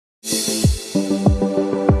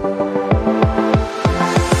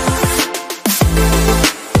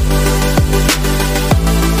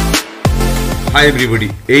Hi everybody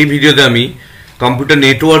এই ভিডিওতে আমি কম্পিউটার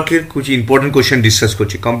নেটওয়ার্কের কিছু ইম্পর্টেন্ট কোশ্চেন ডিসকাস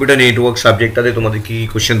করছি। কম্পিউটার নেটওয়ার্ক সাবজেক্টটাতে তোমাদের কি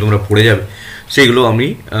কোশ্চেন তোমরা পড়ে যাবে সেগুলো আমি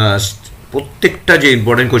প্রত্যেকটা যে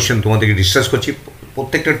ইম্পর্টেন্ট কোশ্চেন তোমাদেরকে ডিসকাস করছি,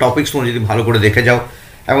 প্রত্যেকটা টপিকস তোমরা যদি ভালো করে দেখে যাও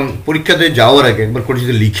এবং পরীক্ষাতে যাওয়ার আগে একবার করে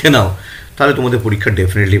যদি লিখে নাও তাহলে তোমাদের পরীক্ষা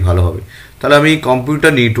ডেফিনেটলি ভালো হবে। তাহলে আমি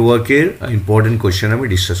কম্পিউটার নেটওয়ার্কের ইম্পর্টেন্ট কোশ্চেন আমি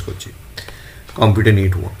ডিসকাস করছি। কম্পিউটার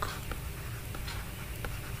নেটওয়ার্ক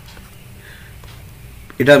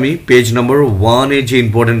এটা আমি পেজ নাম্বার 1 এর যে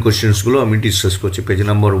ইম্পর্টেন্ট কোশ্চেন্সগুলো আমি ডিসকাস করছি। পেজ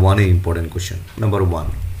নাম্বার 1 এর ইম্পর্টেন্ট কোশ্চেন নাম্বার 1।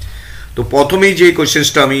 তো প্রথমেই যে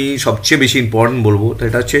কোশ্চেন্সটা আমি সবচেয়ে বেশি ইম্পর্টেন্ট বলবো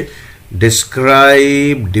সেটা হচ্ছে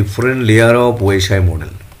describe different layer of OSI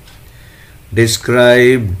model.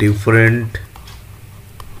 Describe different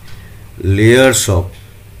layers of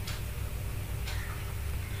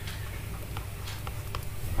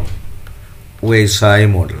OSI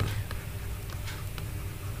model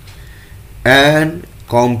and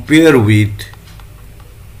compare with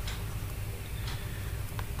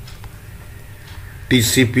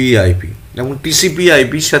TCP/IP এবং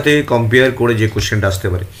TCP/IP সাথে কম্পেয়ার করে যে কোশ্চেনটা আসতে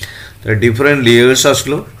পারে, তাহলে ডিফারেন্ট লেয়ার্স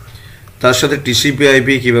আসলো, তার সাথে TCP/IP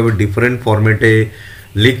কিভাবে ডিফারেন্ট ফরম্যাটে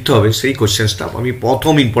লিখতে হবে সেই কোশ্চেনটা আমি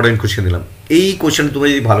প্রথম ইম্পর্টেন্ট কোশ্চেন দিলাম। এই কোশ্চেন তুমি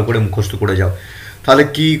যদি ভালো করে মুখস্থ করে যাও তাহলে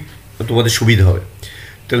কি তোমাদের সুবিধা হবে,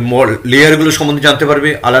 তাহলে লেয়ারগুলো সম্বন্ধে জানতে পারবে।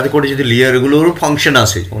 আলাদা করে যদি লেয়ারগুলোরও ফাংশন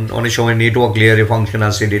আসে, অনেক সময় নেটওয়ার্ক লেয়ারে ফাংশন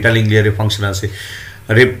আসে, ডেটা লিঙ্ক লেয়ারে ফাংশন আসে,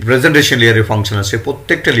 রিপ্রেজেন্টেশন লেয়ারে ফাংশন আসে,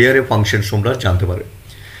 প্রত্যেকটা লেয়ারে ফাংশন তোমরা জানতে পারবে।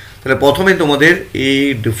 তাহলে প্রথমে তোমাদের এই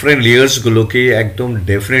ডিফারেন্ট লেয়ার্সগুলোকে একদম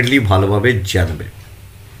ডেফিনেটলি ভালোভাবে জানবে।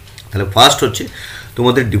 তাহলে ফার্স্ট হচ্ছে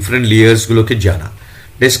তোমাদের ডিফারেন্ট লেয়ার্সগুলোকে জানা।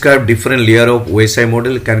 Describe different layer of OSI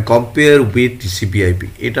model can compare with TCP/IP।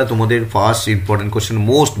 এটা তোমাদের first important question,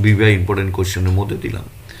 most VVI important কোশ্চেনের মধ্যে দিলাম।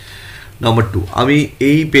 নাম্বার 2, আমি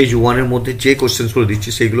এই পেজ 1 এর মধ্যে যে কোশ্চেন্সগুলো দিচ্ছি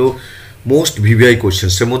সেগুলো মোস্ট ভিভিআই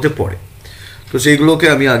কোশ্চেন্সের মধ্যে পড়ে, তো সেইগুলোকে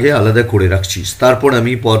আমি আগে আলাদা করে রাখছি। তারপর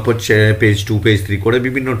আমি পরপর পেজ 2 পেজ 3 করে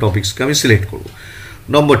বিভিন্ন টপিক্সকে আমি সিলেক্ট করব।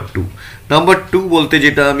 নাম্বার 2 বলতে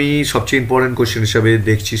যেটা আমি সবচেয়ে ইম্পর্টেন্ট কোশ্চেন হিসাবে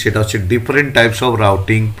দেখছি সেটা হচ্ছে different types of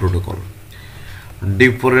routing protocol.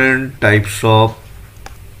 different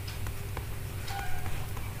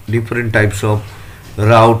types of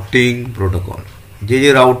routing protocol। যে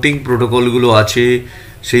রাউটিং প্রোটোকলগুলো আছে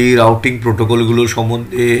সেই রাউটিং প্রোটোকলগুলো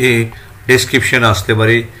সম্বন্ধে ডেসক্রিপশন আসতে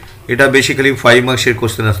পারে। এটা বেসিক্যালি 5 মার্কসের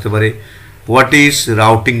কোশ্চেন আসতে পারে। What is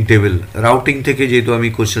routing table, routing থেকে যেহেতু আমি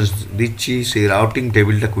কোশ্চেন দিচ্ছি সেই রাউটিং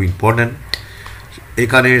টেবিলটা খুব ইম্পর্ট্যান্ট।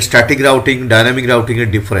 এখানে স্ট্যাটিক রাউটিং, ডাইনামিক রাউটিংয়ের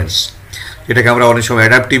ডিফারেন্স, যেটাকে আমরা অনেক সময়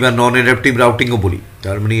অ্যাডাপটিভ আর নন অ্যাডাপটিভ রাউটিংও বলি।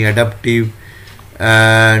 তার মানে অ্যাডাপটিভ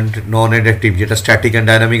অ্যান্ড নন অ্যাডাপটিভ, যেটা static and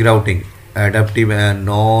dynamic routing, adaptive and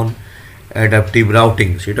non adaptive routing,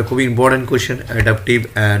 সেটা খুবই important question. Adaptive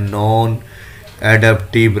and non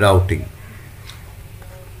adaptive routing,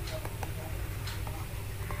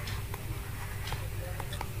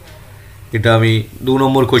 এটা আমি 2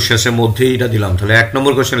 নম্বর কোয়েশ্চেনের মধ্যেই এটা দিলাম। তাহলে 1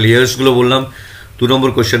 নম্বর কোয়েশ্চেন লেয়ার্সগুলো বললাম, 2 নম্বর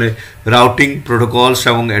কোশ্চেনে রাউটিং প্রোটোকলস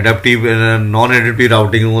এবং অ্যাডাপটিভ নন অ্যাডাপটিভ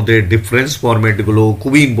রাউটিংয়ের মধ্যে ডিফারেন্স ফরম্যাটগুলো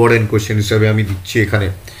খুবই ইম্পর্টেন্ট কোশ্চেন হিসাবে আমি দিচ্ছি এখানে।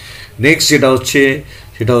 নেক্সট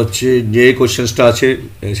সেটা হচ্ছে যে কোশ্চেন্সটা আছে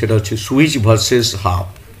সেটা হচ্ছে switch versus hub.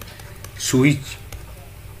 Switch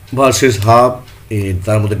versus hub,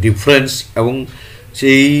 তার মধ্যে ডিফারেন্স এবং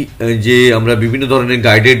সেই যে আমরা বিভিন্ন ধরনের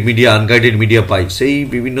গাইডেড মিডিয়া, আনগাইডেড মিডিয়া পাই, সেই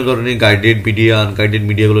বিভিন্ন ধরনের গাইডেড মিডিয়া, আনগাইডেড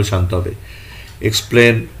মিডিয়াগুলো জানতে হবে।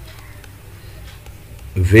 এক্সপ্লেন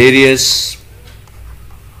ভেরিয়াস,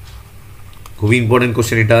 খুবই ইম্পর্টেন্ট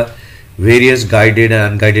কোশ্চেন এটা, various guided and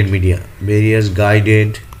unguided media, various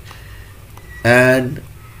guided and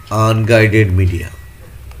unguided media,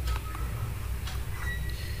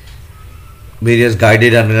 various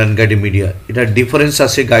guided and unguided media, এটা ডিফারেন্স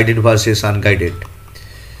আছে guided versus unguided,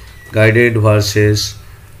 guided versus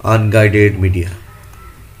unguided media.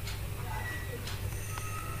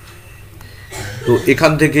 তো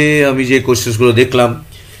এখান থেকে আমি যে কোশ্চেন্সগুলো দেখলাম,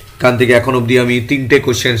 এখান থেকে এখন অবধি আমি 3টে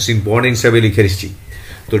কোশ্চেন্স ইম্পর্টেন্ট হিসাবে লিখে এসেছি।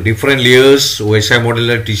 তো ডিফারেন্ট লেয়ার্স, ওএসআই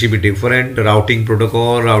মডেলের TCP ডিফারেন্ট, রাউটিং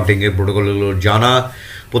প্রোটোকল, রাউটিংয়ের প্রোটোকলগুলো জানা,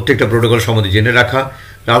 প্রত্যেকটা প্রোটোকল সম্বন্ধে জেনে রাখা,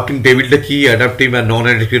 রাউটিং টেবিলটা কী, adaptive and non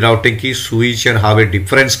adaptive routing key, switch and হাবের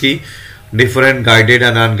difference key, different guided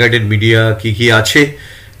and unguided media কী কী আছে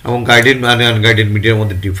এবং গাইডেড অ্যান্ড আনগাইডেড মিডিয়ার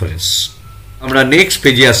মধ্যে ডিফারেন্স। আমরা নেক্সট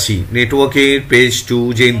পেজে আসছি। নেটওয়ার্কের পেজ 2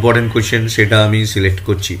 যে ইম্পর্টেন্ট কোশ্চেন সেটা আমি সিলেক্ট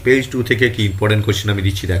করছি। পেজ 2 থেকে কি ইম্পর্টেন্ট কোশ্চেন আমি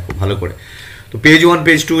দিচ্ছি দেখো ভালো করে। তো পেজ 1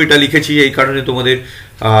 পেজ 2 এটা লিখেছি এই কারণে তোমাদের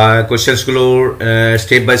কোশ্চেন্সগুলোর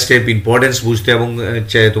স্টেপ বাই স্টেপ ইম্পর্টেন্স বুঝতে এবং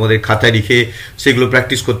তোমাদের খাতায় লিখে সেগুলো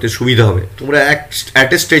প্র্যাকটিস করতে সুবিধা হবে। তোমরা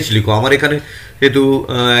অ্যাট এ স্টেজ লিখো। আমার এখানে যেহেতু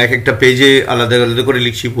এক একটা পেজে আলাদা আলাদা করে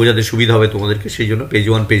লিখছি বোঝাতে সুবিধা হবে তোমাদেরকে, সেই জন্য পেজ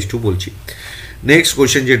 1 পেজ 2 বলছি। নেক্সট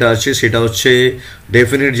কোয়েশ্চেন যেটা আছে সেটা হচ্ছে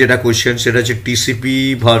ডেফিনেট যেটা কোয়েশ্চেন সেটা হচ্ছে TCP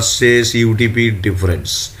versus UTP difference.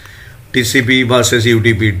 TCP versus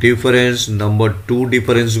UTP difference. Number 2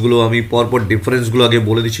 ডিফারেন্সগুলো আমি পরপর ডিফারেন্সগুলো আগে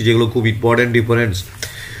বলে দিচ্ছি যেগুলো খুব ইম্পর্টেন্ট ডিফারেন্স।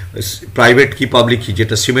 প্রাইভেট কি পাবলিক কি,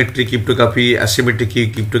 যেটা সিমেট্রিক ক্রিপ্টোগ্রাফি, অ্যাসিমেট্রিক কি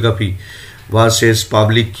ক্রিপ্টোগ্রাফি ভার্সেস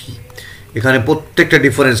পাবলিক কি, এখানে প্রত্যেকটা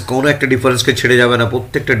ডিফারেন্স, কোনো একটা ডিফারেন্সকে ছেড়ে যাবে না,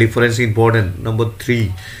 প্রত্যেকটা difference important. Number 3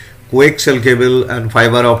 কোয়েক্সেল cable and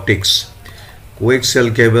fibre optics. কোয়েক্সেল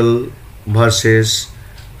cable versus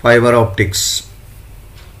fibre optics,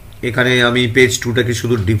 এখানে আমি পেজ 2টাকে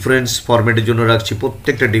শুধু ডিফারেন্স ফরম্যাটের জন্য রাখছি,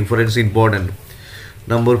 প্রত্যেকটা ডিফারেন্স ইম্পর্টেন্ট।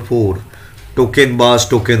 নাম্বার 4 টোকেন বাস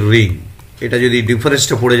টোকেন রিং, এটা যদি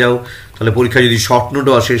ডিফারেন্সটা পড়ে যাও তাহলে পরীক্ষায় যদি শর্ট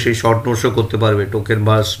নোটও আসে সেই শর্ট নোটসও করতে পারবে। টোকেন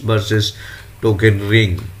বাস ভার্সেস টোকেন রিং,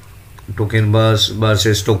 টোকেন বাস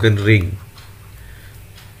ভার্সেস টোকেন রিং।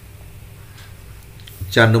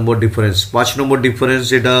 4 নম্বর ডিফারেন্স। 5 নম্বর ডিফারেন্স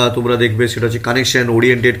যেটা তোমরা দেখবে সেটা হচ্ছে connection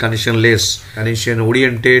oriented connection less. Connection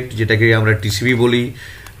oriented যেটাকে আমরা টিসিপি বলি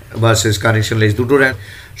ভার্সেস কানেকশন লেস, দুটোর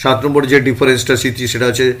 7 নম্বর যে ডিফারেন্সটা শিখছি সেটা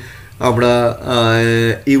হচ্ছে আমরা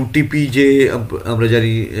ইউটিপি যে আমরা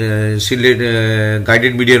জানি সিলেট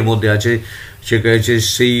গাইডেড মিডিয়ার মধ্যে আছে, সেটা হচ্ছে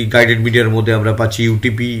সেই গাইডেড মিডিয়ার মধ্যে আমরা পাচ্ছি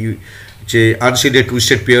ইউটিপি যে আনসিল্ডেড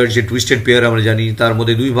টুইস্টেড পেয়ার, যে টুইস্টেড পেয়ার আমরা জানি তার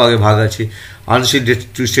মধ্যে 2 ভাগে ভাগ আছে, আনসিল্ডেড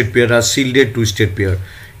টুইস্টেড পেয়ার আর সিল্ডেড টুইস্টেড পেয়ার।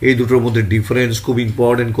 এই দুটোর মধ্যে ডিফারেন্স খুব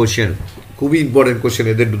ইম্পর্টেন্ট কোশ্চেন, খুবই ইম্পর্টেন্ট কোশ্চেন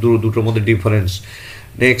এদের দুটোর মধ্যে ডিফারেন্স।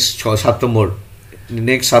 নেক্সট 7 নম্বর,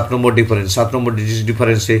 নেক্সট 7 নম্বর ডিফারেন্স। 7 নম্বর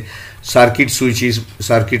ডিফারেন্সে circuit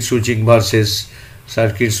switching versus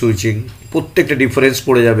circuit switching, প্রত্যেকটা ডিফারেন্স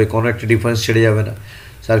পড়ে যাবে, কোনো একটা ডিফারেন্স ছেড়ে যাবে না।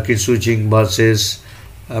 Circuit switching versus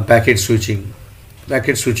packet switching,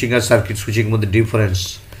 packet switching আর সার্কিট সুইচিং মধ্যে difference,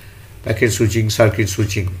 packet switching circuit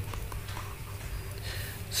switching.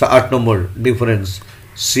 8 number difference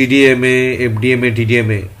CDMA FDMA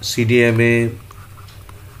টিডিএমএ, CDMA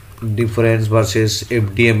difference versus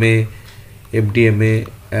FDMA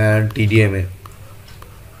and TDMA।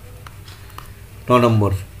 9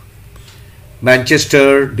 number Manchester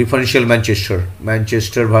differential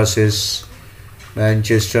Manchester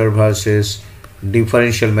versus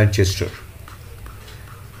differential Manchester.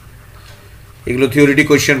 এগুলো থিওরিটি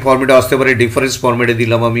question ফরম্যাটে আসতে পারে, difference ফরম্যাটে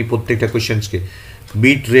দিলাম আমি প্রত্যেকটা কোয়েশ্চেন্সকে।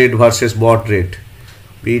 Bit rate versus বট rate,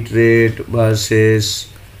 bit rate versus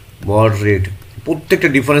বট rate, প্রত্যেকটা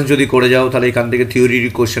difference যদি করে যাও তাহলে এখান থেকে থিওরিটি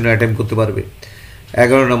কোয়েশ্চেন অ্যাটেম্প করতে পারবে।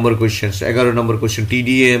 11 নম্বর question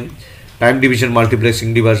TDM time division multiplexing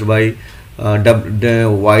device by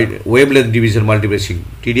wavelength division multiplexing,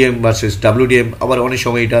 TDM versus WDM. আবার অনেক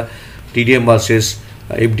সময় এটা টিডিএম ভার্সেস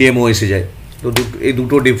এফডিএমও এসে যায়, তো এই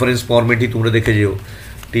দুটো ডিফারেন্স ফরম্যাটই তোমরা দেখে যেও,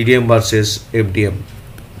 TDM versus FDM,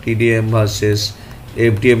 TDM versus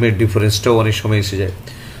FDM এর ডিফারেন্সটাও অনেক সময় এসে যায়।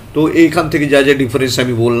 তো এইখান থেকে যা যা ডিফারেন্স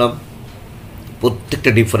আমি বললাম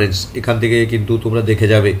প্রত্যেকটা ডিফারেন্স এখান থেকে কিন্তু তোমরা দেখে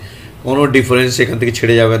যাবে, কোনো ডিফারেন্স এখান থেকে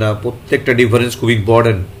ছেড়ে যাবে না, প্রত্যেকটা ডিফারেন্স খুব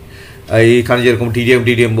ইম্পর্টেন্ট। এইখানে যেরকম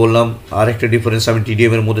টিডিএম বললাম, আরেকটা ডিফারেন্স আমি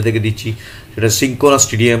টিডিএমের মধ্যে থেকে দিচ্ছি, সেটা সিঙ্কোনাস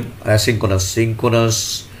টিডিএম আর সিঙ্কোনাস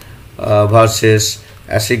ভার্সেস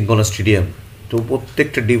অ্যাসিঙ্কোনাস টিডিএম। তো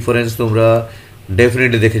প্রত্যেকটা ডিফারেন্স তোমরা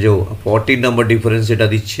ডেফিনেটলি দেখে যাও। 14 নম্বর ডিফারেন্স যেটা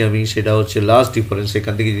দিচ্ছি আমি সেটা হচ্ছে লাস্ট ডিফারেন্স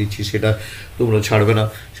এখান থেকে দিচ্ছি, সেটা তোমরা ছাড়বে না।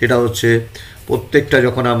 সেটা হচ্ছে প্রত্যেকটা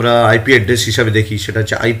যখন আমরা আইপি অ্যাড্রেস হিসাবে দেখি সেটা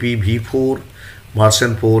হচ্ছে IPv4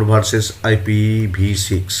 ভার্সন 4 ভার্সেস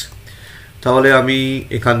IPv6। তাহলে আমি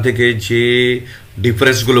এখান থেকে যে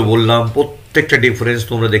ডিফারেন্সগুলো বললাম প্রত্যেকটা ডিফারেন্স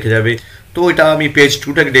তোমরা দেখে যাবে। তো এটা আমি পেজ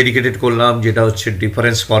 2টাকে ডেডিকেটেড করলাম, যেটা হচ্ছে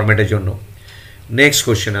ডিফারেন্স ফরম্যাটের জন্য। নেক্সট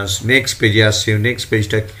কোশ্চেন নেক্সট পেজে আসছে, নেক্সট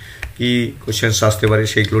পেজটা কি কোশ্চেন্স আসতে পারে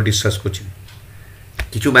সেইগুলো ডিসকাস করছি।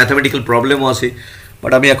 কিছু ম্যাথামেটিক্যাল প্রবলেমও আছে,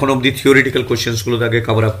 বাট আমি এখন অবধি থিওরিটিক্যাল কোশ্চেন্সগুলো তাকে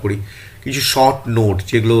কভার আপ করি। কিছু শর্ট নোট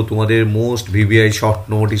যেগুলো তোমাদের মোস্ট ভিভিআই শর্ট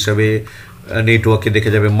নোট হিসাবে নেটওয়ার্কে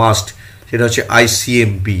দেখে যাবে মাস্ট, সেটা হচ্ছে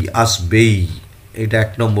ICMP আসবেই, এটা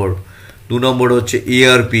 1 নম্বর। 2 নম্বর হচ্ছে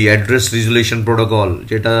ARP অ্যাড্রেস রিজলিউশন প্রোটোকল,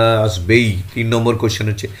 যেটা আসবেই। 3 নম্বর কোশ্চেন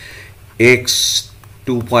হচ্ছে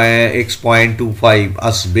X.25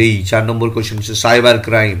 আসবেই। 4 নম্বর কোশ্চেন হচ্ছে সাইবার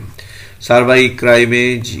ক্রাইমে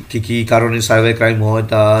কী কারণে সাইবার ক্রাইম হয়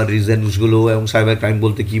তার রিজনসগুলো এবং সাইবার ক্রাইম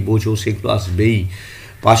বলতে কী বোঝো সেগুলো আসবেই।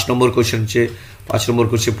 5 নম্বর কোশ্চেন হচ্ছে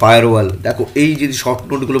ফায়ারওয়াল। দেখো এই যদি শর্ট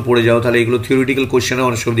নোটগুলো পড়ে যাও তাহলে এগুলো থিওরিটিক্যাল কোশ্চেনে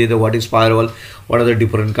অনেক সময় দিয়ে দেয়, what is firewall, what are the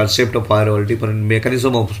different concept of firewall, different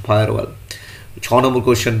mechanism of firewall. 6 number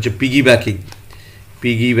question হচ্ছে পিগি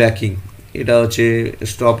ব্যাকিং, এটা হচ্ছে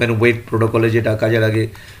স্টপ অ্যান্ড ওয়েট প্রোটোকলে যেটা কাজে লাগে,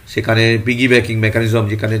 সেখানে পিগি ব্যাকিং মেকানিজম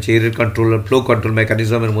যেখানে হচ্ছে এর কন্ট্রোল আর ফ্লো কন্ট্রোল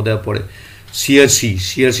মেকানিজমের মধ্যে পড়ে।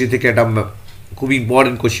 সিআরসি থেকে একটা খুব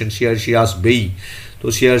ইম্পর্টেন্ট কোশ্চেন, সিআরসি আসবেই। তো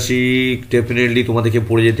সিআরসি ডেফিনেটলি তোমাদেরকে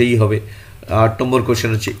পড়ে যেতেই হবে। 8 নম্বর কোশ্চেন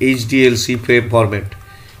হচ্ছে এইচডিএলসি frame format,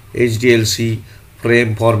 এইচডিএলসি frame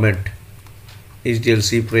format,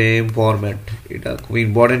 এইচডিএলসি frame format, এটা খুব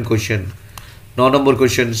ইম্পর্টেন্ট কোশ্চেন। 9 নম্বর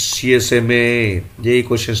কোশ্চেন সিএসএমএ, যে এই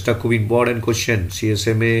কোশ্চেনটা খুব ইম্পর্টেন্ট কোশ্চেন,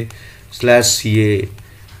 সিএসএমএ স্ল্যাশ সিএ,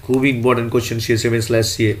 খুব important question সিএসএমএ slash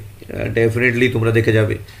CA, definitely তোমরা দেখে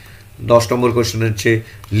যাবে। 10 নম্বর কোশ্চেন হচ্ছে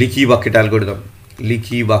leaky bucket algorithm,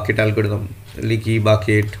 leaky bucket algorithm, leaky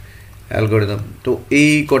bucket algorithm. তো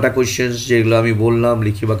এই কটা কোশ্চেন্স যেগুলো আমি বললাম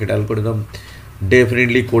লিকি বাকেট অ্যালগরিদম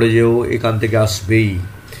ডেফিনেটলি করে যেও, এখান থেকে আসবেই।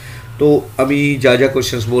 তো আমি যা যা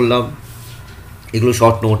কোশ্চেন্স বললাম এগুলো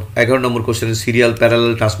short note. 11 number question serial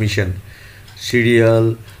parallel transmission, serial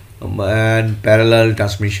and parallel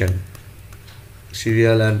transmission,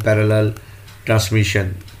 serial and parallel transmission,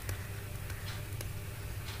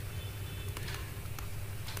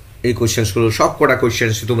 এই কোশ্চেন্সগুলো সব কটা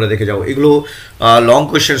কোশ্চেন্স তোমরা দেখে যাও। এগুলো লং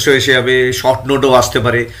কোশ্চেন্স এসে যাবে, শর্ট নোটও আসতে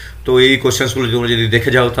পারে। তো এই কোশ্চেন্সগুলো তোমরা যদি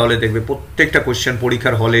দেখে যাও তাহলে দেখবে প্রত্যেকটা কোশ্চেন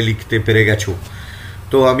পরীক্ষার হলে লিখতে পেরে গেছো।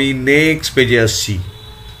 তো আমি নেক্সট পেজে আসছি।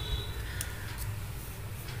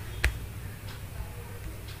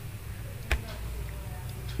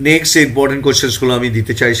 নেক্সট ইম্পর্টেন্ট কোশ্চেন্সগুলো আমি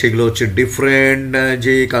দিতে চাই, সেগুলো হচ্ছে ডিফারেন্ট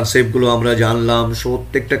যে কনসেপ্টগুলো আমরা জানলাম,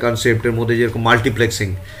 প্রত্যেকটা কনসেপ্টের মধ্যে যেরকম মাল্টিপ্লেক্সিং,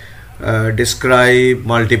 ডিসক্রাইব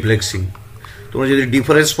মাল্টিপ্লেক্সিং, তোমরা যদি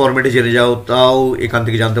ডিফারেন্স ফরম্যাটে জেনে যাও তাও এখান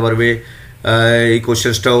থেকে জানতে পারবে। এই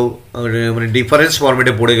কোশ্চেন্সটাও মানে ডিফারেন্স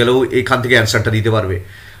ফরম্যাটে পড়ে গেলেও এখান থেকে অ্যান্সারটা দিতে পারবে।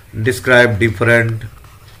 Describe different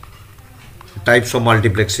types of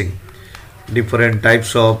multiplexing, different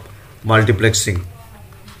types of multiplexing,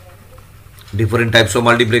 different types of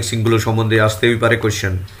মাল্টিপ্লেক্সিংগুলো সম্বন্ধে আসতেই পারে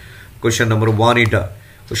কোশ্চেন। কোশ্চেন নম্বর 1 এটা।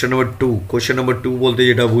 কোশ্চেন নম্বর 2, কোশ্চেন নম্বর 2 বলতে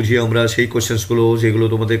যেটা বুঝি আমরা সেই কোশ্চেন্সগুলো যেগুলো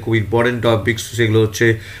তোমাদের খুব ইম্পর্টেন্ট টপিক্স, সেগুলো হচ্ছে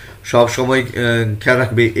সব সময় খেয়াল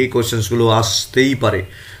রাখবে এই কোশ্চেন্সগুলো আসতেই পারে।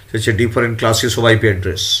 হচ্ছে different classes of IP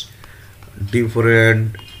address, different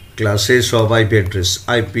classes of IP address,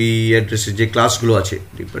 IP অ্যাড্রেসের যে ক্লাসগুলো আছে,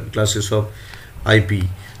 ডিফারেন্ট ক্লাসেস অফ আইপি,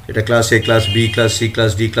 এটা ক্লাস এ, class B, class C,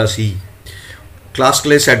 class D, class E.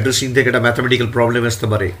 Classless addressing থেকে একটা ম্যাথামেটিক্যাল প্রবলেম আসতে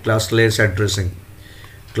পারে, ক্লাসলেস অ্যাড্রেসিং,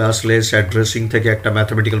 ক্লাসলেস অ্যাড্রেসিং থেকে একটা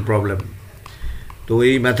ম্যাথামেটিক্যাল প্রবলেম। তো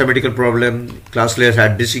এই ম্যাথামেটিক্যাল প্রবলেম ক্লাসলেস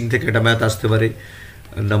অ্যাড্রেসিং থেকে একটা ম্যাথ আসতে পারে।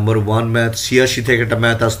 নম্বর 1 ম্যাথ সিআরসি থেকে একটা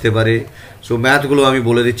ম্যাথ আসতে পারে। সো ম্যাথগুলো আমি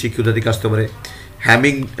বলে দিচ্ছি কোথা থেকে আসতে পারে।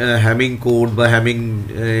 হ্যামিং কোড বা হ্যামিং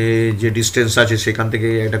যে ডিস্টেন্স আছে সেখান থেকে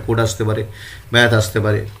একটা কোড আসতে পারে, ম্যাথ আসতে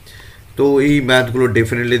পারে। তো এই ম্যাথগুলো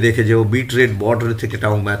ডেফিনেটলি দেখে যাও। বিট রেট বড রেট থেকে একটা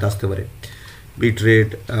ম্যাথ আসতে পারে, বিট রেট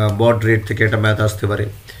বড রেট থেকে একটা ম্যাথ আসতে পারে,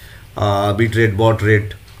 bit rate বড rate,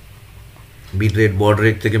 bit rate বড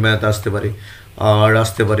rate থেকে ম্যাথ আসতে পারে। আর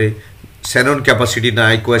আসতে পারে Shannon capacity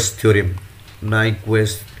নাইকুয়েস্ট theorem,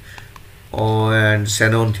 নাইকুয়েস্ট and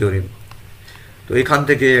Shannon theorem. তো এখান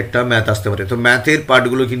থেকে একটা ম্যাথ আসতে পারে। তো ম্যাথের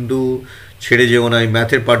পার্টগুলো কিন্তু ছেড়ে যেও না, এই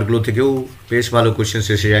ম্যাথের পার্টগুলো থেকেও বেশ ভালো কোয়েশ্চেন্স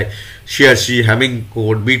এসে যায়। CRC, Hamming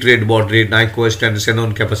code, bit rate বড rate, নাইকুয়েস্ট and Shannon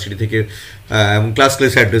capacity থেকে এবং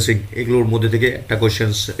ক্লাসলেস অ্যাড্রেসিং, এগুলোর মধ্যে থেকে একটা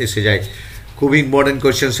কোয়েশ্চেন্স এসে যায়। খুবই ইম্পর্টেন্ট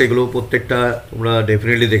কোয়েশ্চেন্স এগুলো, প্রত্যেকটা তোমরা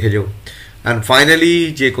ডেফিনেটলি দেখে যাও। অ্যান্ড ফাইনালি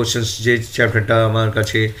যে কোয়েশ্চেন্স, যে চ্যাপ্টারটা আমার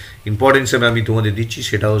কাছে ইম্পর্টেন্স আমি তোমাদের দিচ্ছি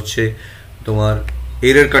সেটা হচ্ছে তোমার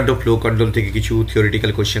এরর কন্ট্রোল, ফ্লো কন্ট্রোল থেকে কিছু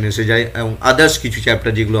থিওরিটিক্যাল কোয়েশ্চেন এসে যায় এবং আদার্স কিছু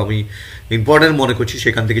চ্যাপ্টার যেগুলো আমি ইম্পর্টেন্ট মনে করছি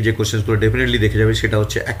সেখান থেকে যে কোয়েশ্চেন্সগুলো ডেফিনেটলি দেখে যাবে সেটা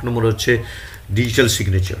হচ্ছে 1 নম্বর হচ্ছে ডিজিটাল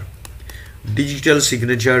সিগনেচার। ডিজিটাল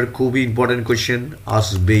সিগনেচার খুবই ইম্পর্টেন্ট কোয়েশ্চেন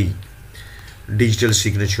আসবেই, ডিজিটাল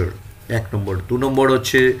সিগনেচার 1 নম্বর। 2 নম্বর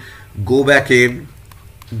হচ্ছে go back N,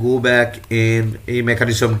 go back N এই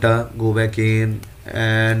মেকানিজমটা, go back N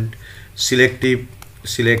and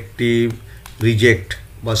selective reject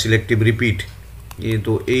বা সিলেক্টিভ রিপিট।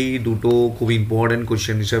 তো এই দুটো খুব ইম্পর্টেন্ট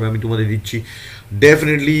কোশ্চেন হিসাবে আমি তোমাদের দিচ্ছি।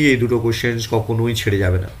 ডেফিনেটলি এই দুটো কোশ্চেন্স কখনোই ছেড়ে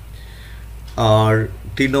যাবে না। আর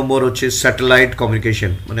 3 নম্বর হচ্ছে স্যাটেলাইট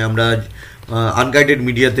কমিউনিকেশন, মানে আমরা আনগাইডেড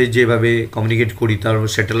মিডিয়াতে যেভাবে কমিউনিকেট করি তার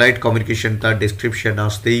স্যাটেলাইট কমিউনিকেশন, তার ডেসক্রিপশন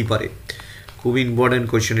আসতেই পারে। খুব ইম্পর্টেন্ট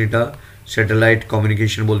কোশ্চেন এটা। স্যাটেলাইট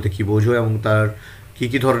কমিউনিকেশন বলতে কী বোঝো এবং তার কী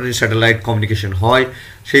কী ধরনের স্যাটেলাইট কমিউনিকেশন হয়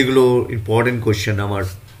সেইগুলো ইম্পর্টেন্ট কোশ্চেন আমার।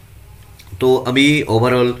 তো আমি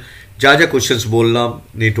ওভারঅল যা যা কোশ্চেন্স বললাম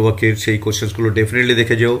নেটওয়ার্কের সেই কোশ্চেন্সগুলো ডেফিনেটলি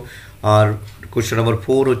দেখে যাও। আর কোশ্চেন নাম্বার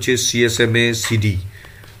 4 হচ্ছে সিএসএমএ সিডি।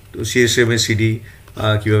 তো সিএসএমএ সিডি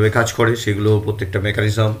কীভাবে কাজ করে সেগুলো প্রত্যেকটা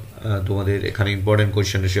মেকানিজম তোমাদের এখানে ইম্পর্টেন্ট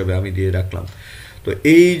কোশ্চেন হিসেবে আমি দিয়ে রাখলাম। তো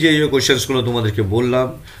এই যে কোশ্চেন্সগুলো তোমাদেরকে বললাম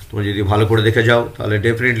তোমরা যদি ভালো করে দেখে যাও তাহলে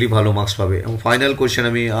ডেফিনেটলি ভালো মার্কস পাবে। এবং ফাইনাল কোশ্চেন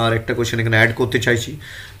আমি আর একটা কোশ্চেন এখানে অ্যাড করতে চাইছি,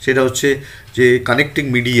 সেটা হচ্ছে যে কানেক্টিং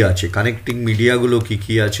মিডিয়া আছে, কানেক্টিং মিডিয়াগুলো কী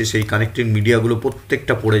কী আছে সেই কানেক্টিং মিডিয়াগুলো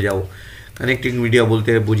প্রত্যেকটা পড়ে যাও। কানেক্টিং মিডিয়া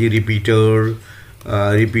বলতে বুঝি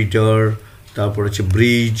রিপিটার, তারপর হচ্ছে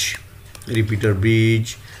bridge, repeater bridge,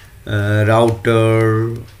 router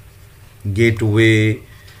gateway,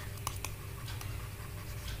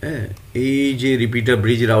 হ্যাঁ এই যে রিপিটার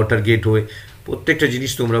ব্রিজ রাউটার গেটওয়ে প্রত্যেকটা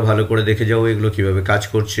জিনিস তোমরা ভালো করে দেখে যাও এগুলো কীভাবে কাজ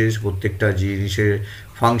করছে, প্রত্যেকটা জিনিসের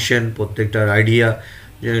ফাংশন, প্রত্যেকটার আইডিয়া,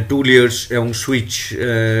 টু লেয়ার্স এবং সুইচ,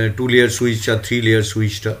 টু লেয়ার সুইচ আর থ্রি লেয়ার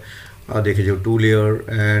সুইচটা দেখে যাও, two layer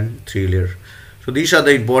and three layer. So this are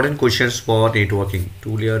the important questions for networking,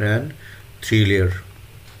 two layer and three layer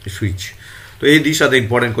switch. তো এই this are the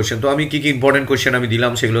important question. তো আমি কী কী important question আমি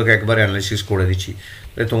দিলাম সেগুলোকে একবার অ্যানালাইসিস করে দিচ্ছি,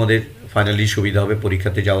 তাহলে তোমাদের ফাইনালি সুবিধা হবে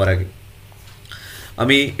পরীক্ষাতে যাওয়ার আগে।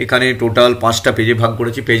 আমি এখানে টোটাল 5টা পেজে ভাগ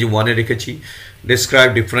করেছি। পেজ 1-এ রেখেছি describe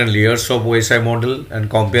different layers of OSI model and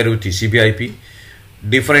compare with TCP IP,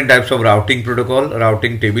 different types of routing protocol,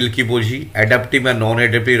 routing table কী বুঝি, adaptive and non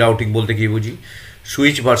adaptive routing বলতে কী বুঝি,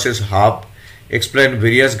 switch versus hub, explain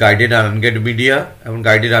various guided আর unguided media এবং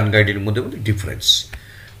guided unguided মধ্যে difference.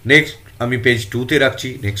 Next আমি page 2-তে রাখছি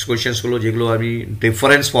next কোয়েশ্চেন্সগুলো, যেগুলো আমি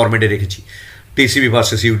difference ফরম্যাটে রেখেছি। টিসিপি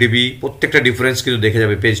ভার্সেস ইউটিপি প্রত্যেকটা ডিফারেন্স কিন্তু দেখে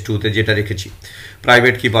যাবে পেজ 2-তে যেটা রেখেছি।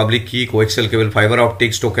 প্রাইভেট কি, পাবলিক কি, কোএক্সেল কেবল, ফাইবার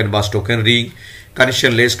অপটিক্স, টোকেন বাস, token ring,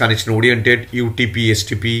 connection less, connection oriented, UTP,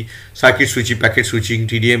 STP, circuit switching, packet switching,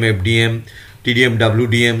 TDM, FDM, TDM,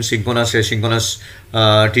 WDM, synchronous, অ্যাসিঙ্কোনাস,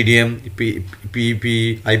 TDM, পিপি,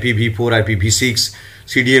 IPv4, IPv6,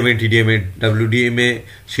 CDMA, TDMA, WDMA,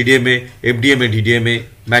 CDMA, FDMA, DDMA,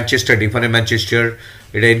 Manchester, different Manchester,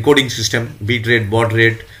 এটা encoding system, bit rate, বড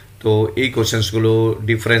rate. তো এই কোশ্চেন্সগুলো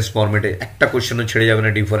difference ফরম্যাটে, একটা কোশ্চেনও ছেড়ে যাবে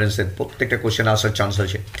না ডিফারেন্সের, প্রত্যেকটা question আসার চান্স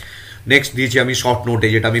আছে। নেক্সট দিয়েছি আমি শর্ট নোটে,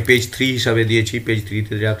 যেটা আমি পেজ 3 হিসাবে দিয়েছি, পেজ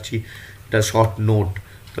 3-তে রাখছি এটা শর্ট নোট।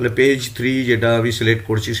 তাহলে পেজ 3 যেটা আমি সিলেক্ট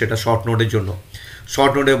করছি সেটা শর্ট নোটের জন্য।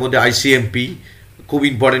 শর্ট নোটের মধ্যে ICMP খুব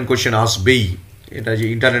ইম্পর্টেন্ট কোশ্চেন আসবেই, এটা যে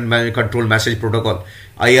internet control message protocol,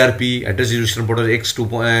 IRP address resolution protocol,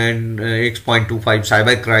 X.25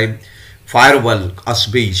 cyber crime, firewall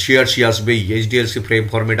আসবেই, সিআরসি আসবেই, HDLC ফ্রেম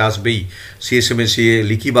ফরম্যাট আসবেই, CSMA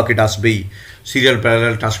লিকি বাকেট আসবেই, serial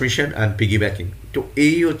parallel transmission and piggy backing. তো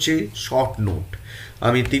এই হচ্ছে শর্ট নোট।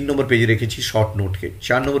 আমি 3 নম্বর পেজে রেখেছি শর্ট নোটকে।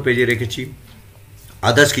 4 নম্বর পেজে রেখেছি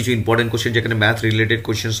আদার্স কিছু ইম্পর্টেন্ট কোশ্চেন, যেখানে ম্যাথ রিলেটেড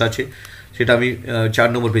কোশ্চেন্স আছে, সেটা আমি 4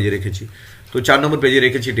 নম্বর পেজে রেখেছি। তো 4 নম্বর পেজে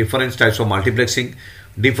রেখেছি different types of multiplexing,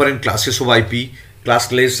 different classes of IP,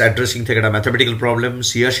 classless addressing থেকে একটা ম্যাথামেটিক্যাল প্রবলেম,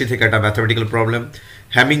 সিআরসি থেকে একটা ম্যাথামেটিক্যাল প্রবলেম,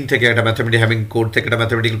 হ্যামিং থেকে একটা হ্যামিং কোড থেকে একটা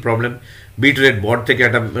mathematical problem, bit rate board থেকে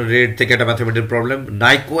একটা রেট থেকে একটা mathematical problem,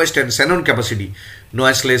 নাইকোয়েস্ট and Shannon capacity,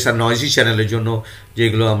 noiseless R noisy চ্যানেলের জন্য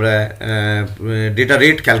যেগুলো আমরা ডেটা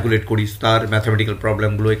রেট ক্যালকুলেট করি তার ম্যাথামেটিক্যাল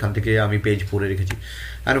প্রবলেমগুলো এখান থেকে আমি পেজ 4-এ রেখেছি।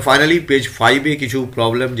 অ্যান্ড ফাইনালি পেজ 5-এ কিছু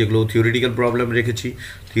প্রবলেম, যেগুলো থিওরিটিক্যাল প্রবলেম রেখেছি,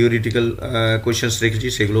 থিওরিটিক্যাল কোয়েশ্চেন্স রেখেছি,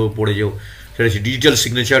 সেগুলো পড়ে যাও। সেটা হচ্ছে digital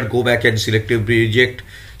signature, go back and selective reject,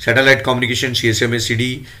 satellite communication, CSMA CD,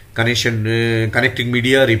 connection connecting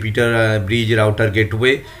media, repeater bridge router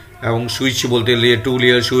gateway, এবং সুইচ বলতে two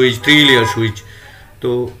layer switch, three layer switch. তো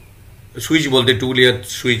সুইচ বলতে টু লেয়ার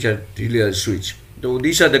সুইচ আর থ্রি লেয়ার সুইচ। তো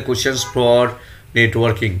this are the questions for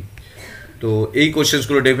networking. তো এই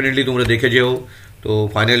কোয়েশ্চেন্সগুলো definitely তোমরা দেখে যেও। তো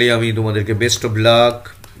ফাইনালি আমি তোমাদেরকে best of luck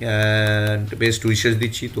and best wishes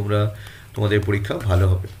দিচ্ছি, তোমাদের পরীক্ষা ভালো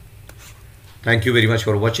হবে। Thank you very much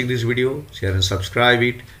for watching this video. Share and subscribe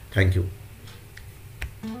it. Thank you.